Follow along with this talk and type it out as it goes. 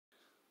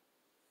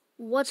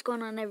What's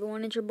going on,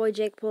 everyone? It's your boy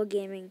Jake Paul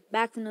Gaming,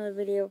 back with another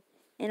video,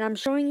 and I'm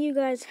showing you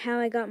guys how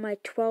I got my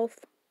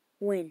 12th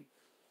win.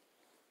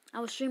 I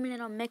was streaming it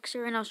on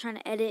Mixer and I was trying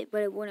to edit,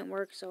 but it wouldn't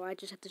work, so I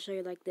just have to show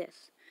you like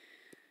this.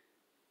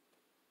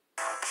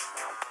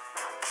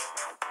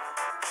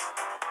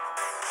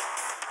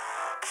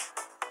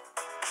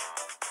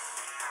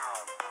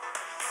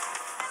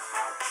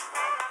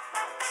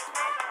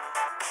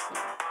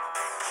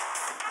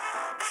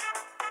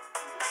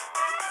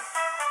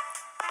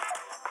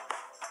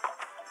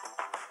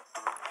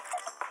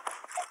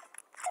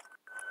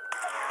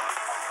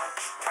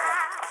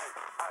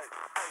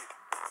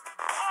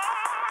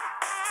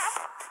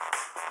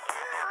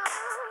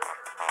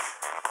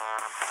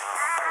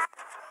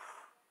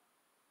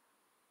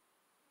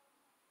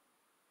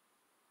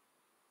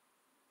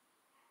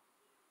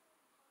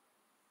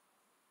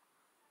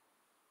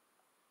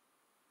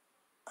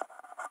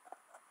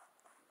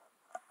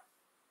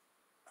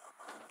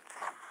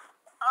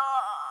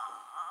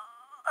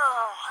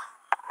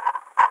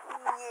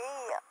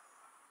 Yeah.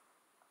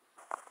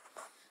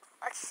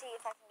 Let's see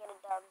if I can get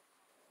it done.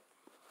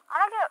 I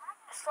don't get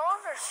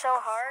solos are so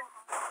hard,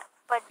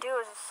 but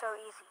duos is so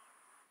easy.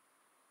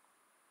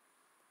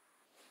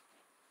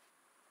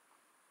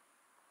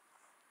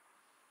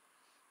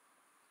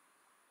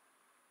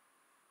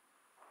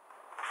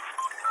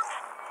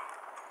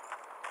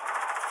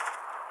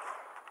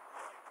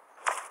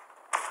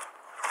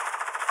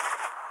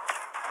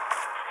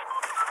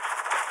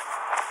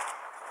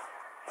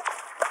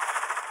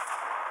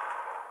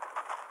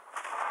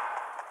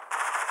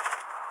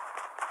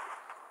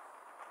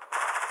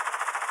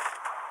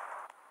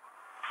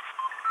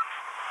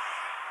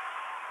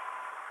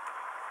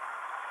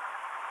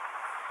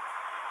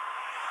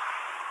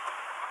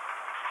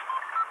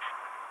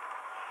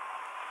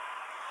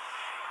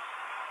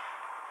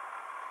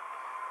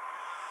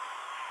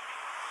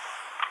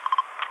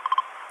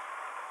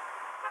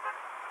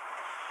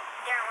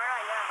 Darren, where do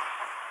I go?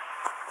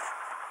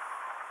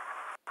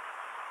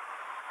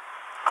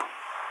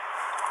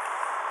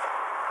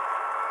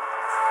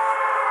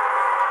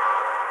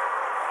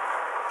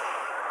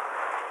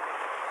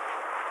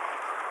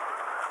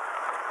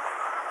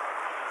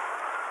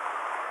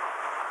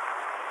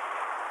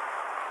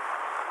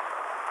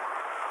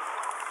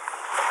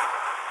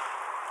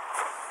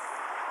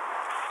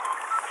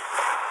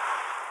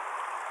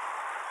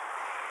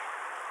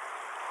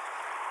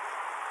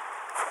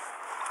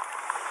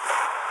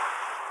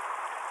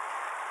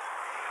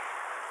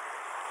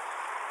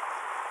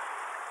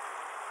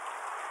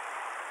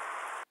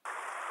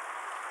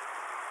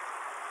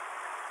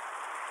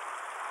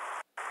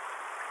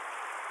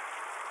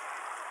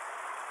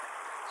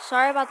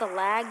 Sorry about the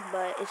lag,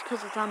 but it's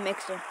because it's on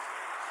Mixer.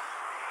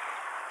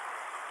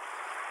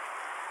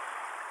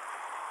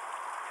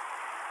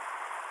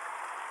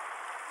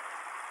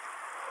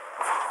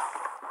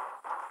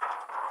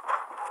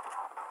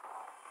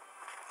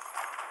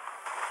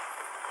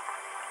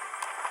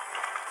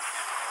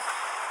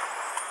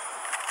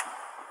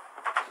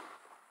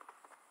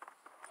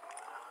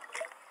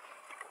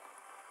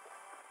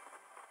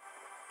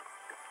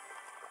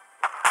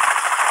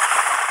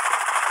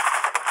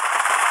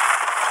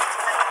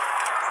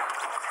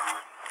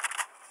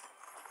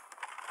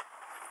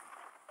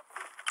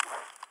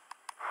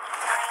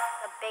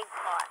 Big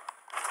pot.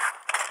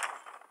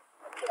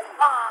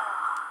 Oh.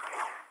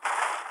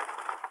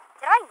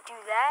 Did I do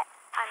that?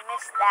 I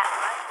missed that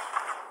much.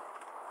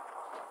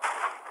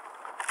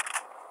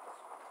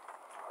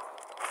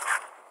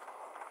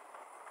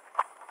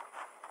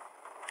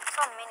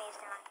 Some minis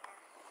down here.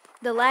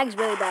 The lag's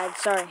really bad,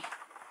 sorry.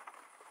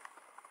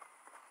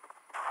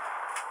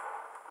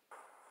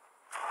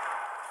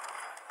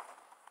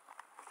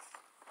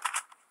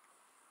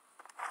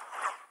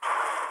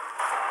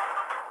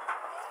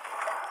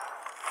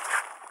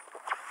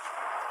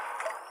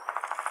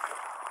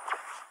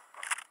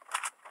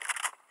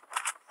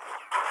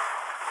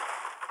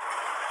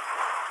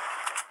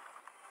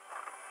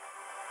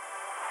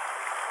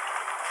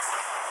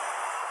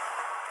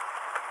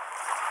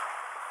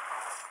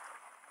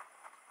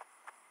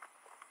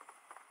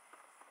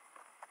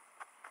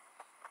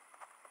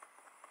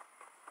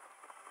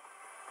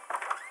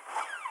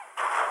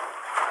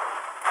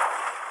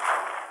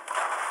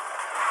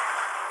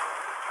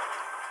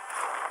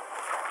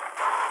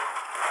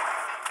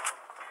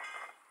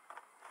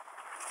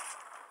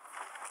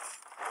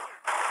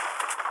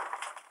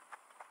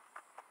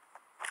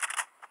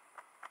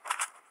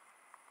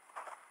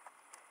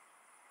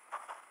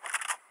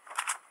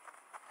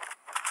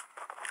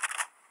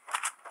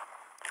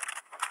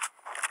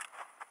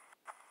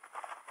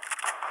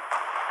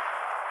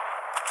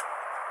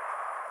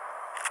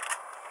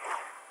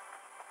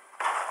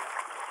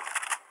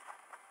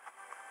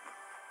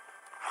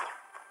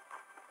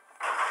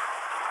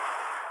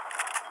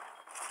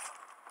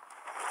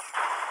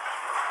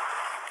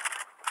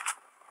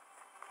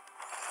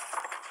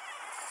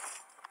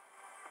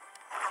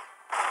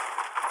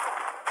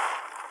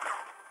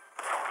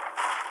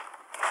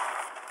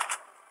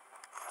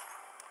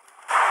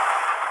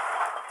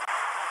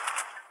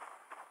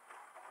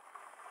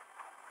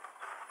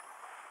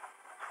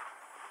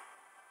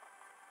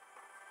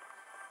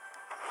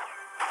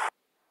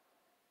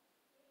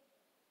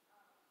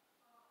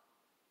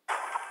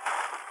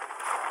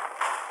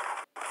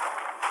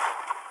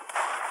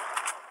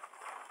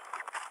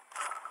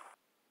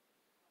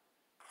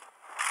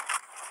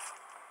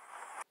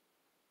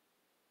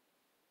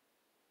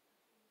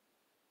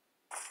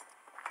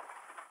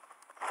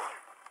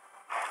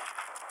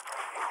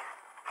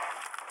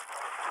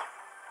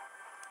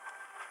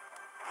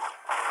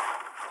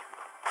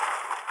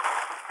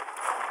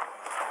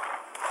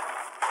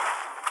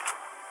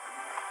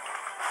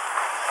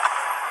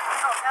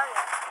 Oh, hell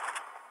yeah.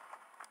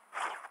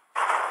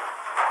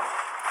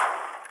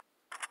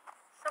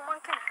 Someone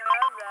can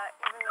have that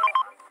even though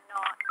I'm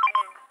not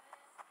in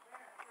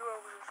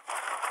whoever's.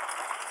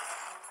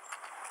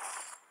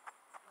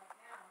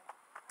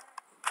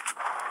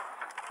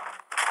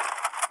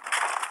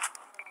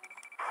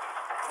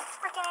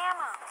 Freaking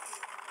ammo.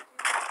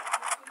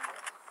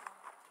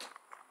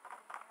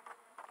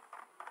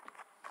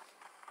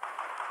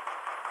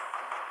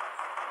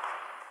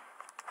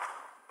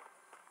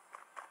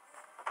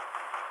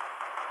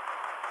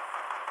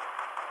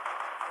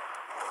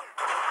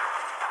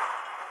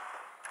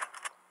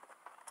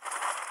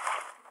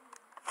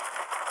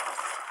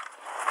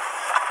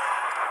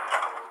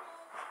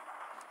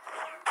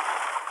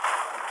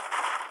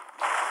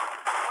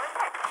 Where's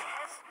that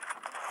chest?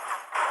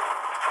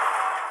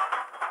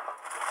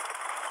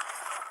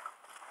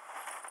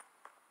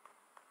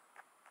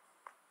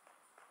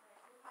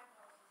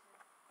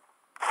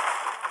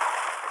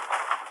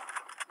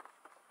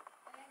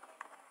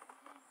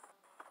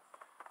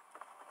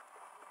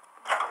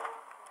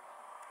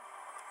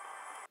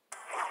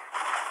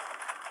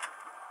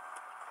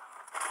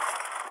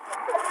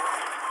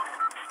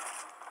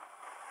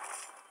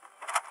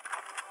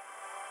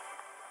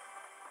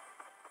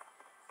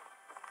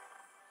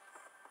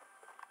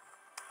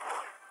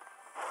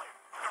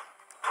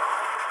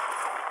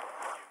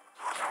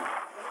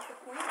 What's the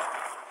point of it?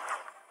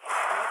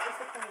 What is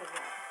the point of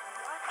it?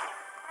 What?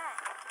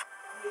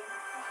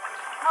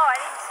 Oh, I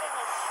didn't see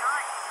any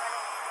shine.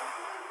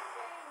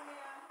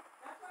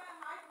 That's why I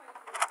hide my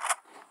food.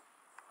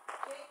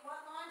 Jake, what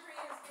laundry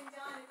has been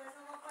done? It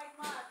doesn't look like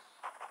much.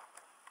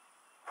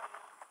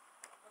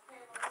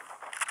 Okay, well, this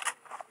should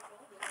be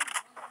golden.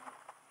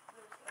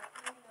 There's a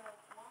clean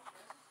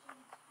washer.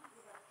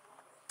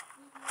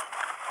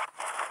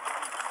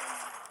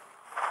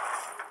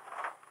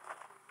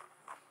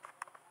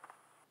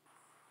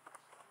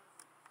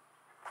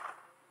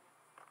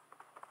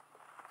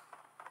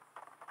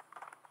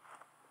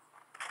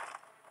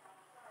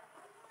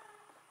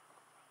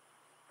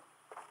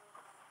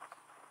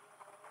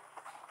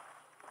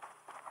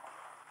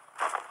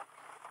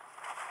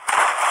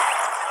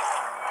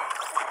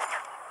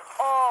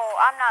 Oh,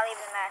 I'm not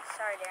leaving the match.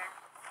 Sorry, Darren.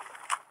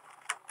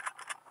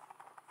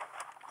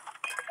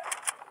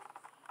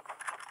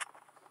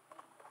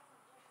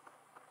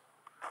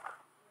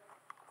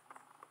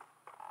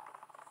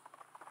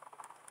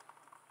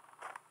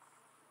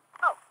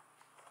 Oh.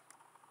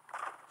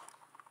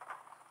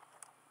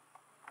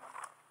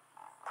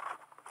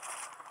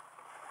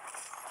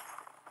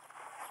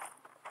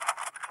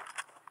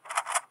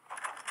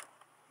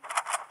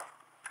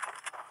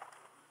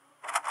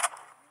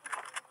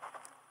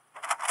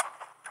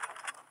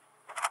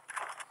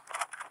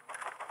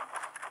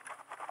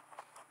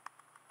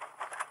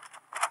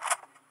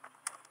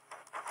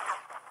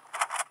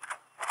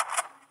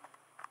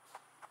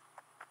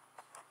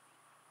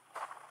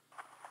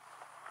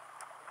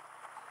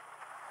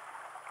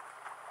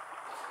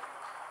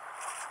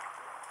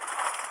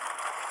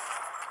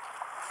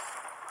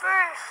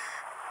 Fish.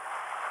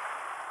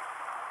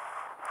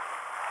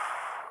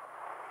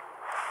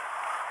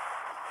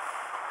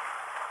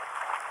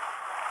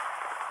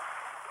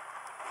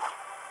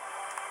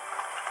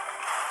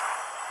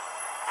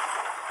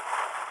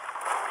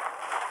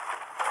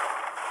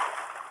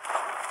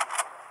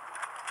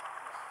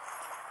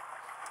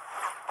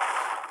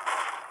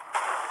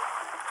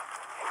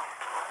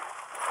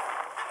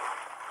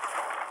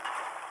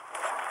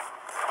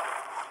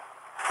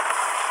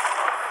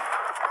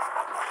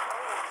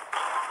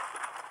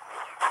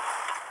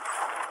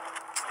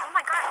 Oh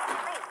my god,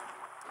 wait.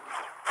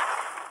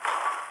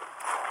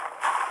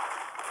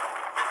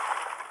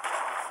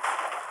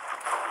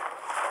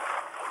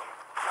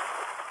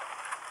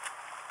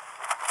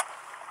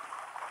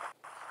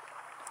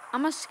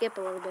 I'm gonna skip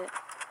a little bit.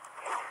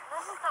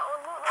 This is the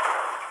old loot.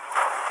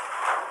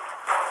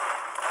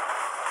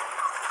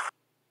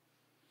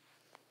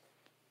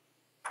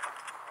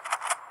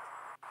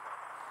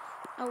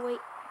 Oh, wait.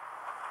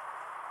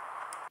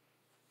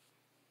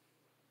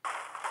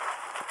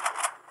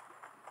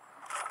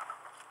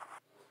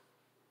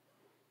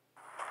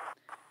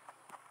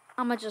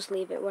 I'm gonna just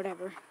leave it,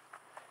 whatever.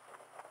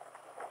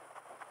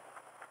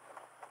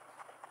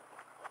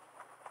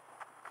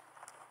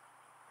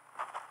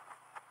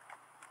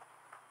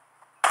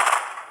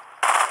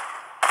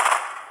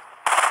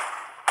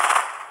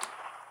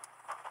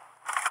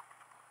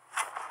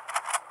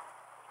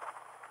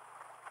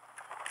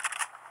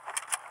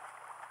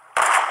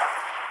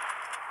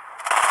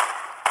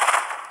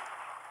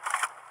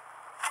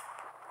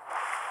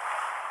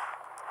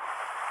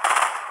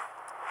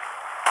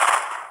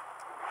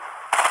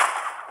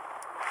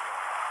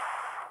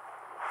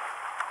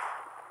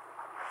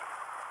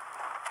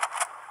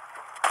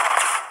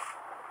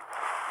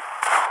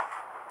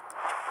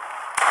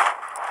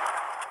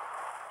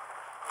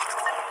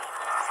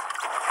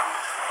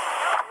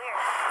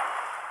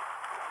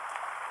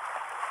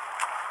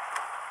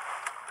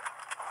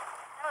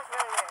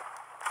 really weird.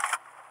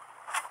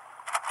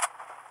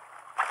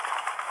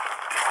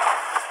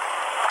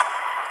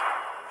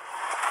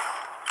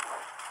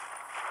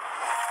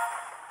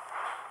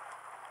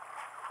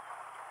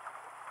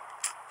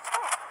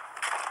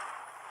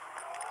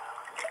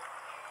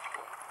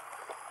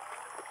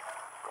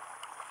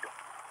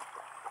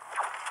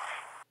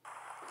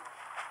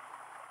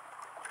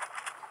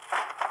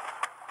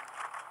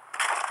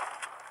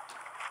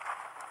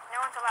 No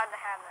one's allowed to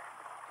have that.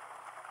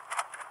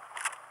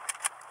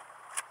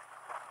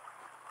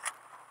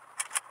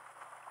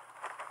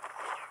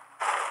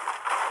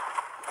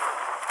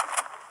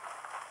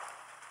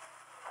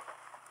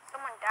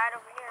 Someone died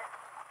over here.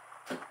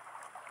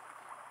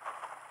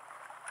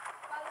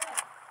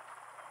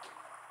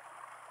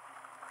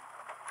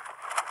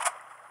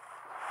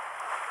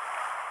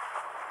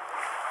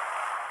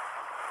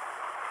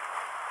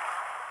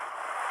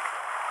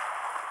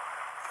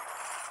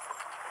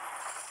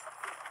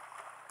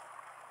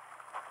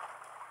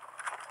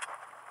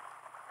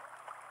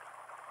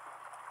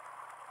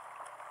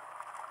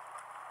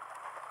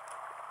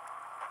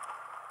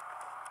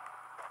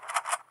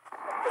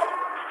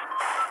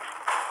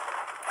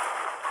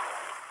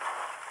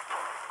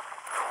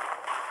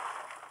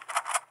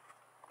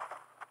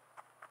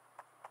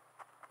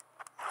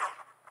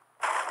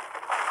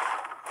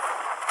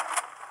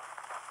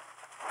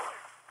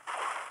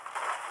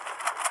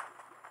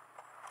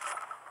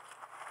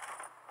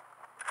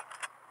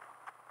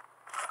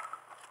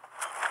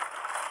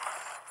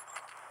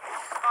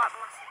 Bot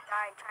must have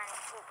died trying to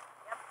shoot.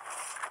 Yep.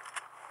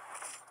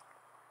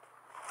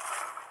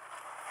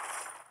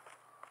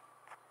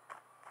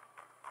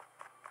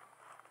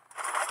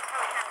 Probably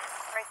trying to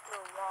break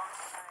through a wall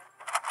inside.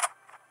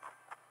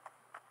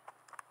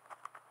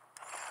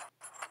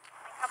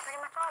 I think how pretty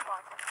much all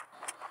bots are.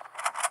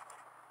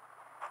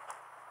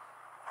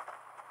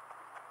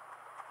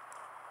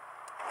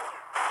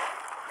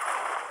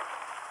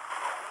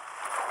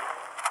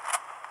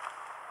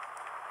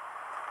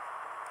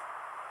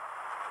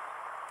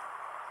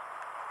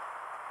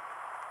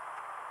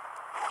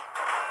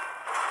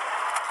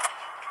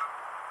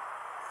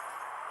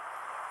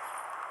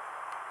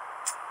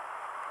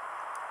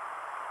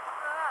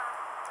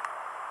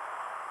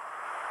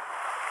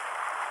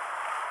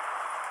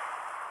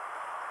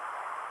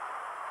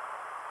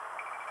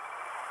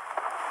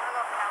 I'll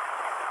go for that one.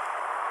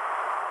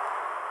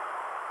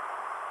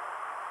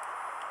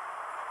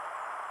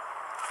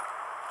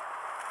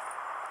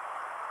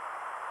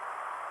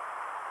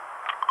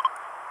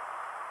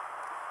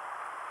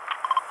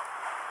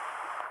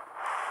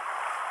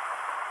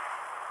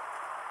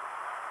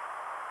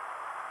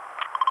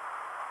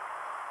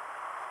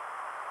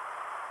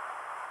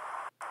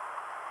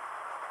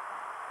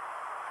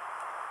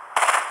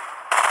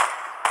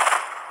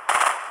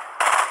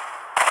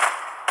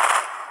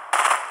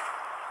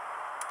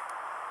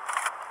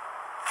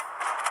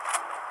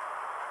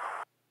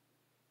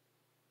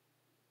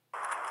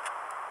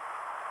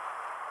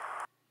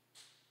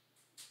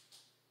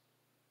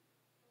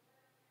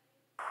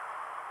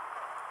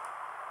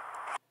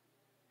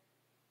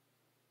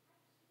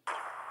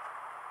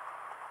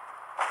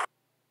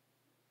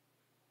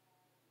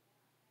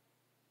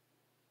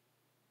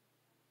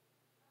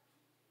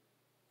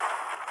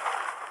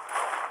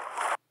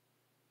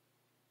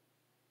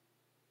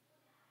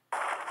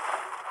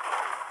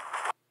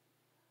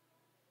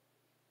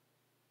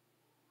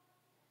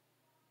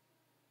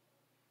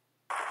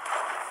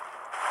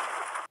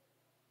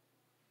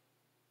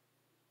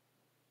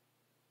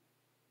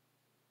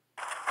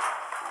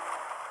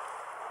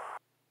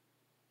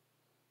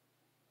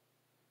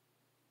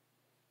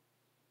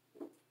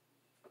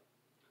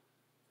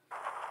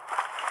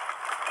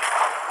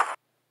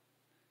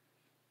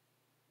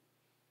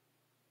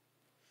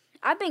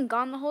 I've been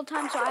gone the whole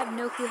time, so I have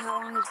no clue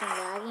how long it's been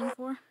lagging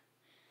for.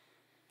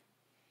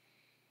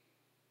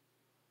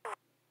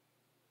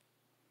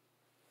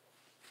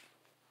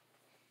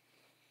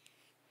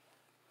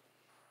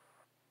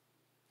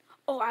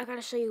 Oh, I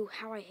gotta show you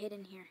how I hid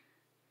in here.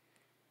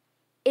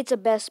 It's the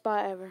best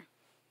spot ever.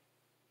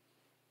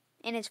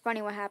 And it's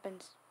funny what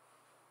happens.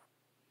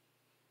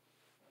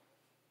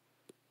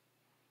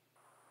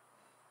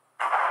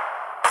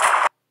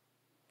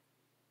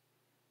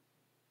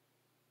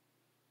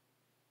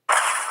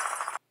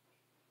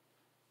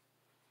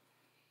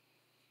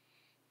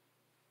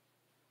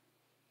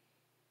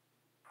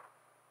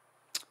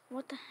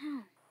 What the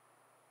hell?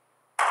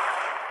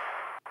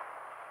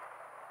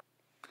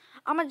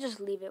 I'm gonna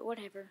just leave it,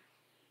 whatever.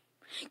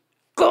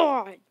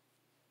 God!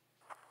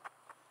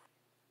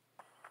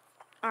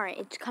 Alright,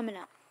 it's coming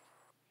up.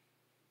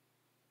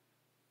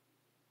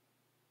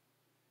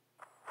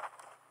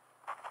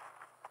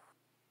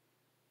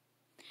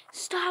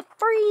 Stop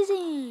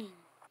freezing!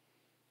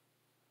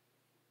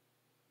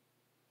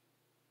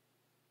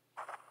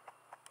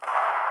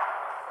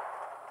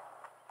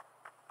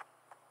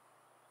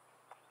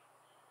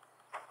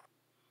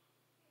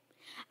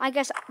 I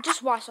guess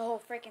just watch the whole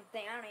freaking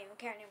thing. I don't even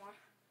care anymore.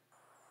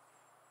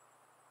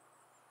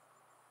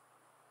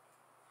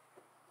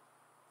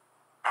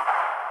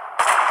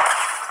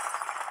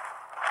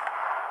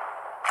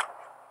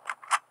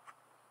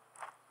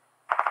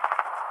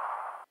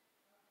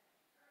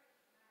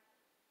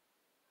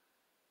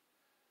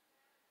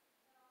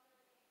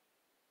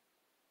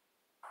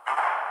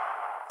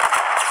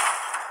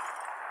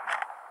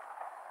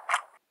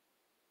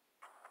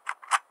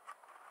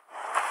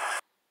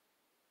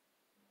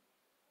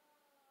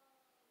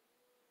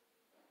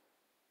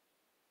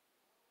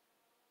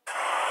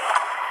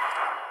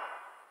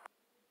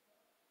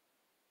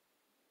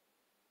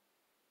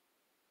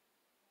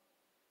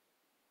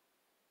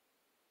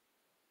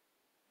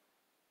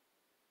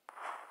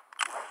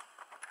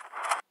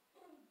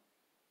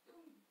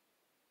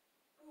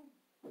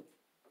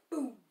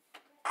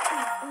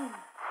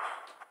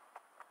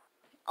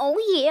 Oh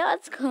yeah,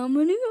 it's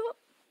coming up.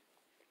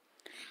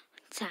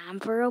 Time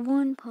for a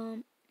 1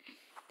 pump.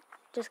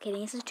 Just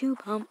kidding, it's a 2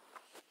 pump.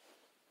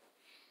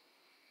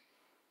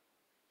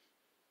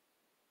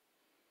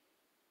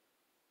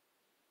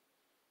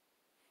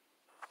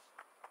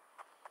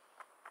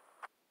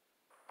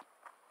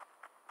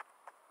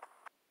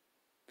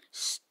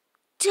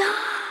 Stop!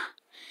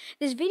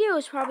 This video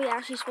is probably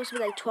actually supposed to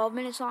be like 12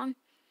 minutes long,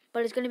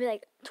 but it's gonna be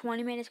like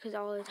 20 minutes because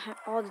all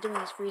it's doing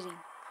is freezing.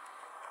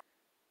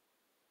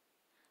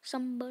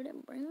 Somebody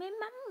bring me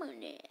my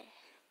money.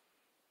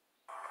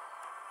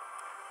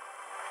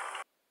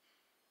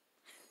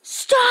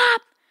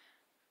 Stop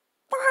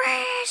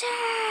freezing!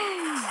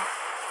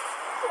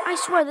 I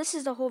swear this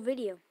is the whole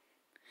video.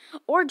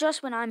 Or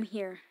just when I'm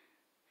here.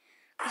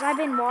 Because I've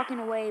been walking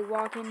away,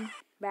 walking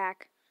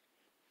back.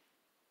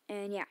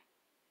 And yeah.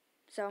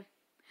 So,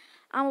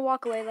 I'm gonna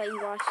walk away, let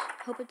you watch.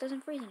 Hope it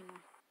doesn't freeze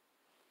anymore.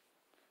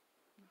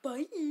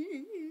 Bye.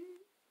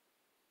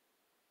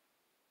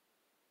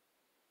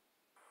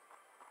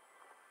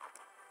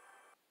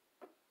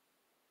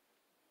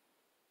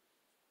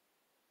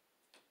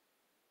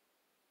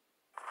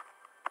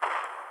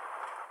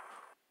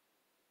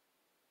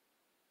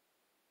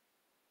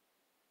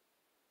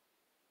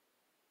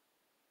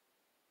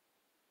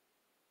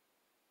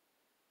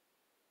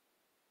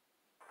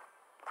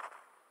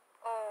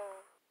 Oh.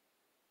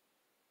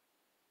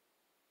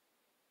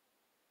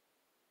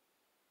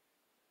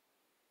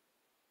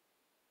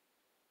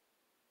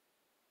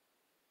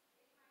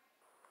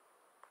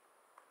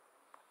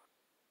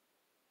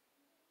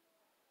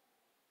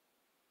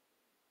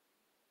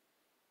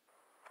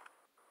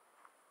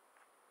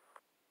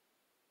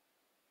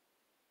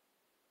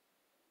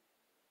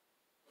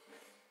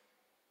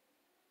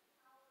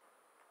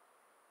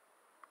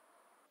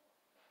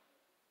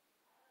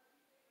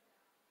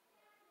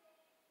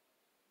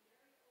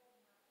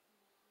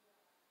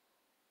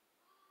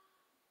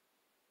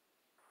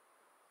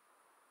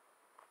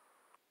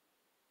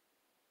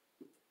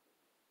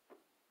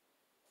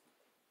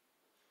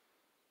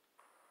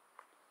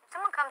 If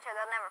someone comes here,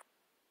 they'll never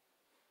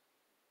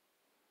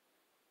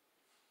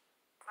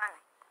find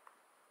me.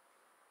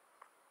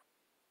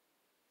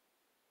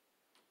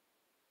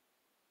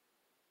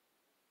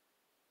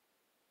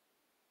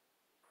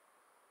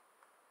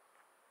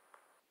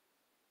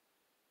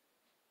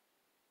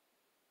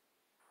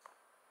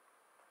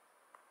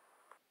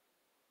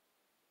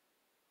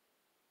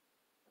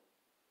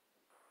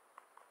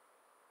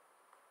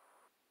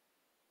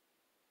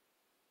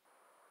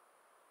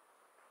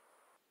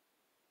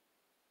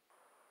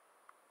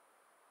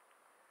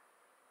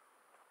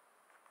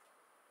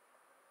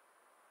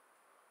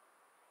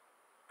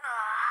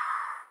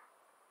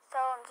 So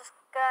I'm just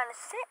gonna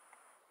sit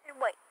and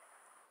wait.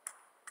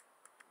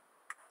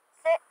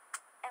 Sit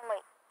and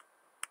wait.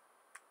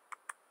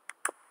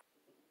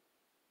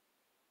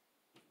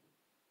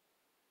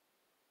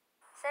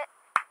 Sit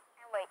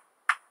and wait.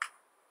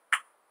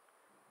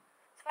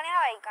 It's funny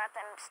how I got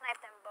them,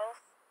 sniped them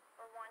both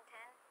for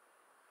 110.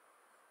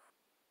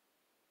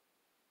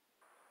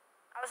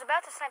 I was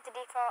about to snipe the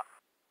default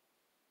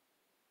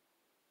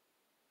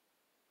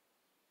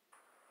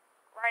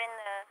right in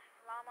the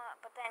llama,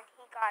 but then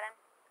he got him.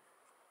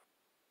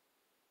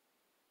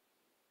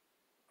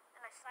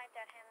 And I sniped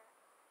at him.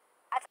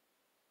 I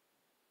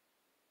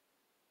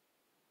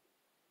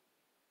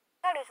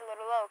thought he was a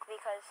little low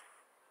because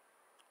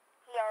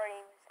he already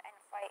was in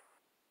a fight.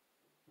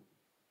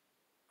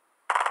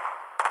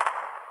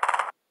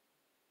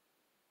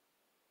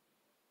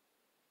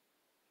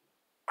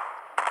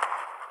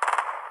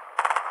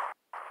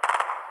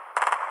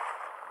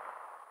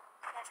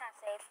 That's not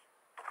safe.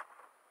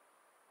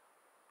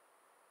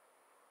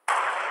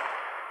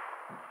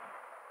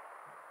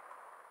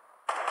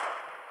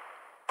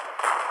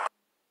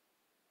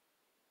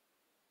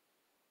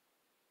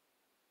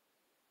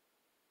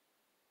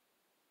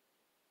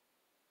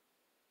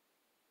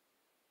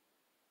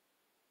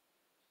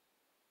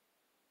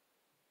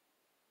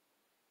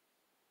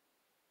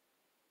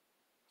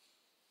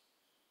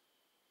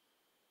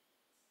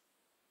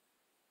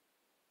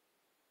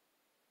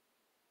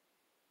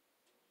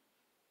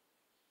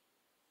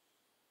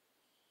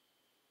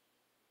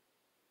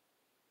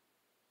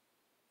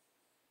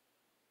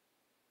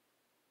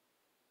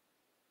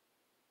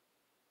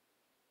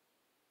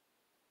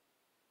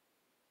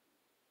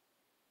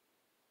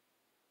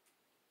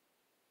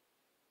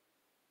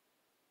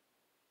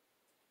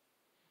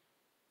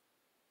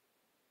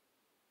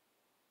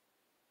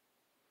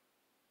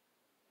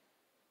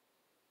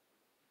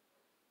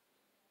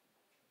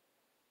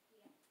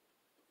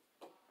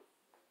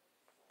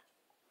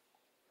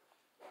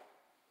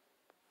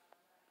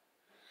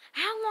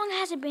 How long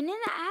has it been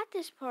at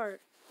this part?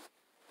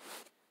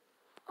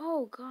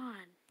 Oh,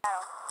 God.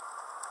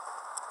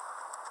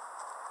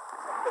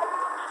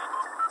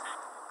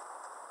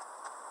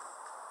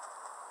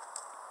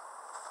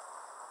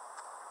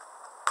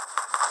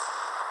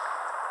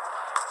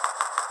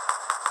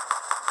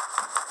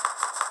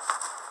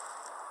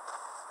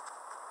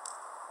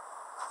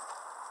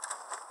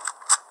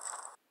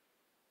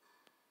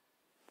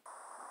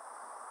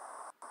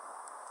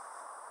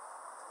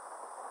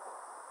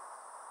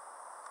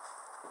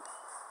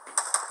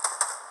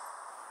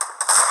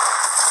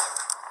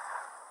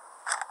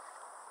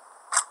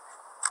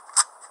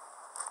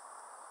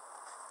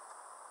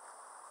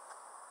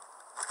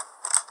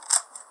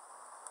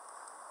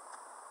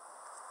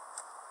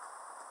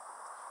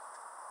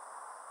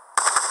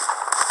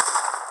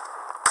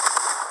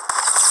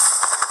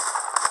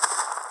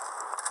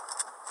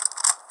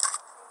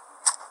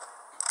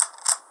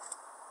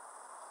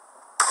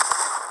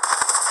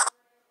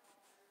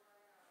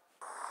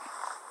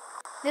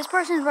 This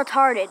person's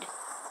retarded.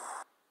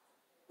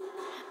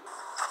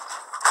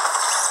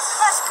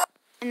 Let's go.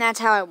 And that's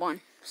how I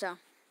won. So,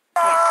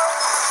 yeah.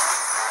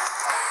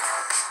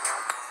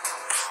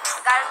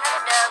 Got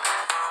another dub.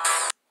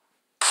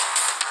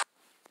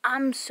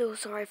 I'm so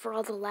sorry for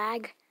all the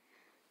lag.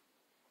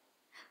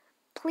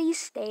 Please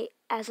stay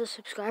as a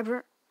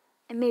subscriber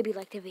and maybe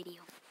like the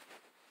video.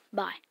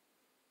 Bye.